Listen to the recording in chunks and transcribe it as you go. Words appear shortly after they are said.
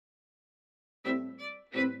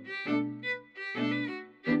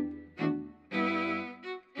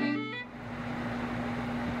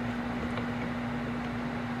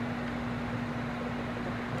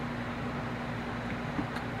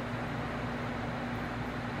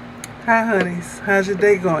Hi honeys, how's your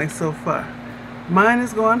day going so far? Mine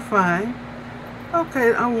is going fine.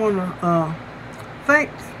 Okay, I want to thank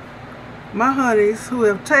my honeys who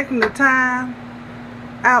have taken the time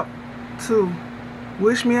out to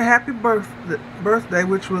wish me a happy birthday,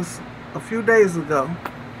 which was a few days ago,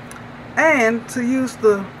 and to use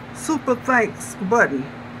the super thanks button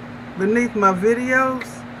beneath my videos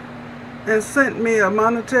and sent me a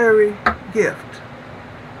monetary gift.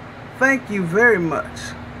 Thank you very much.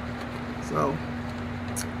 So,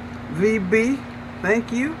 VB,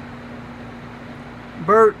 thank you.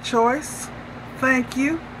 Bird Choice, thank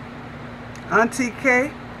you. Auntie K,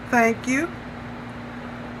 thank you.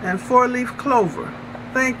 And 4-leaf clover,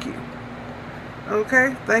 thank you.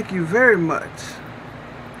 Okay, thank you very much.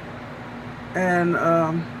 And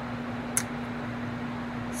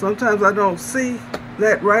sometimes I don't see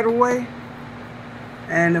that right away.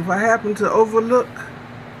 And if I happen to overlook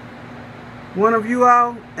one of you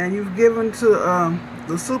all and you've given to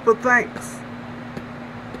the super thanks,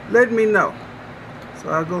 let me know. So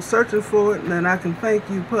I'll go searching for it and then I can thank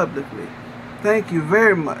you publicly. Thank you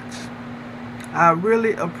very much. I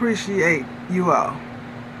really appreciate you all.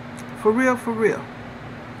 For real, for real.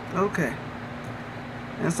 Okay.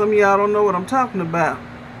 And some of y'all don't know what I'm talking about.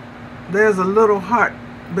 There's a little heart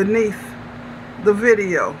beneath the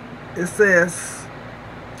video. It says,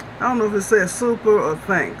 I don't know if it says super or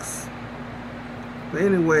thanks. But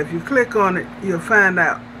anyway, if you click on it, you'll find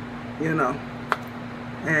out, you know.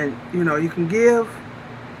 And, you know, you can give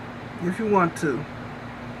if you want to.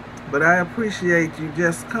 But I appreciate you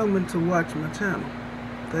just coming to watch my channel.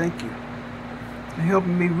 Thank you. And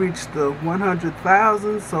helping me reach the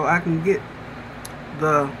 100,000 so I can get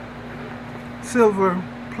the silver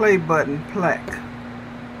play button plaque.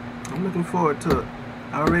 I'm looking forward to it.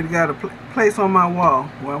 I already got a place on my wall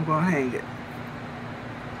where I'm going to hang it.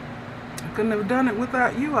 I couldn't have done it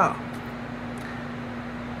without you all.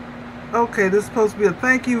 Okay, this is supposed to be a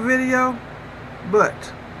thank you video,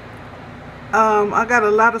 but I got a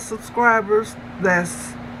lot of subscribers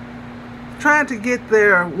that's trying to get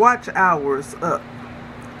their watch hours up.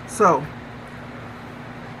 So,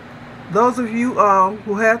 those of you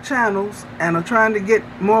who have channels and are trying to get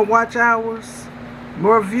more watch hours,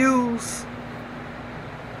 more views,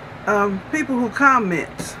 people who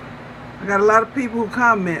comment. I got a lot of people who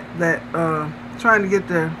comment that trying to get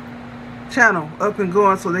their channel up and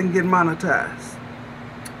going so they can get monetized.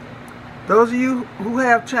 Those of you who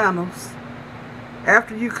have channels,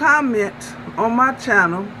 after you comment on my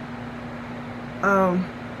channel, I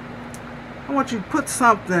want you to put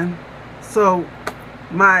something so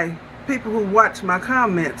my people who watch my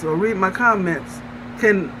comments or read my comments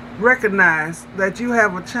can recognize that you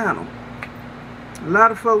have a channel. A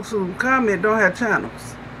lot of folks who comment don't have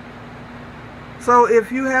channels. So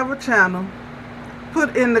if you have a channel,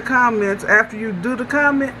 put in the comments after you do the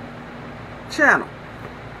comment, channel.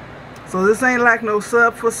 So this ain't like no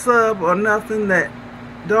sub for sub or nothing that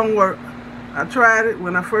don't work. I tried it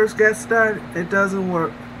when I first got started. It doesn't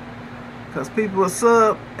work. Because people will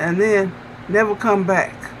sub and then never come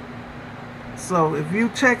back. So if you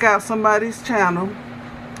check out somebody's channel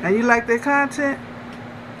and you like their content,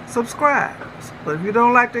 subscribe. But if you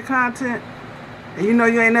don't like their content and you know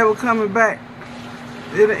you ain't never coming back,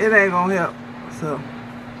 it ain't gonna help.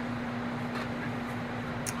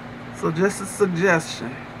 So just a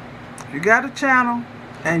suggestion. If you got a channel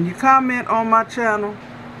and you comment on my channel,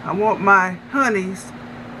 I want my honeys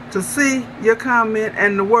to see your comment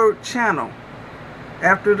and the word channel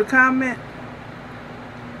after the comment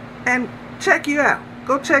and check you out.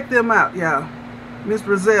 Go check them out, y'all.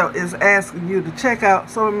 MzBrazell is asking you to check out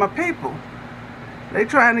some of my people. They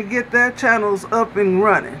trying to get their channels up and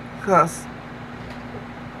running, because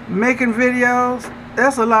making videos,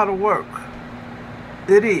 that's a lot of work.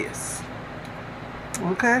 It is.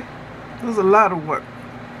 Okay? It's a lot of work.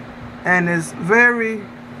 And it's very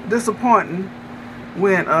disappointing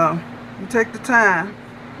when you take the time,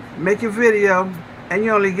 make your video, and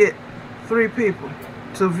you only get 3 people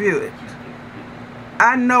to view it.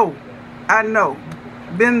 I know.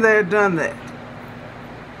 Been there, done that.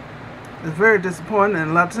 It's very disappointing,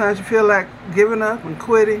 and a lot of times you feel like giving up and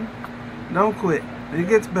quitting. Don't quit. It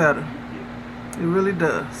gets better. It really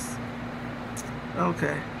does.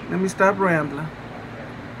 Okay, let me stop rambling.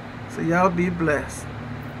 So y'all be blessed.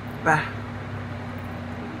 Bye.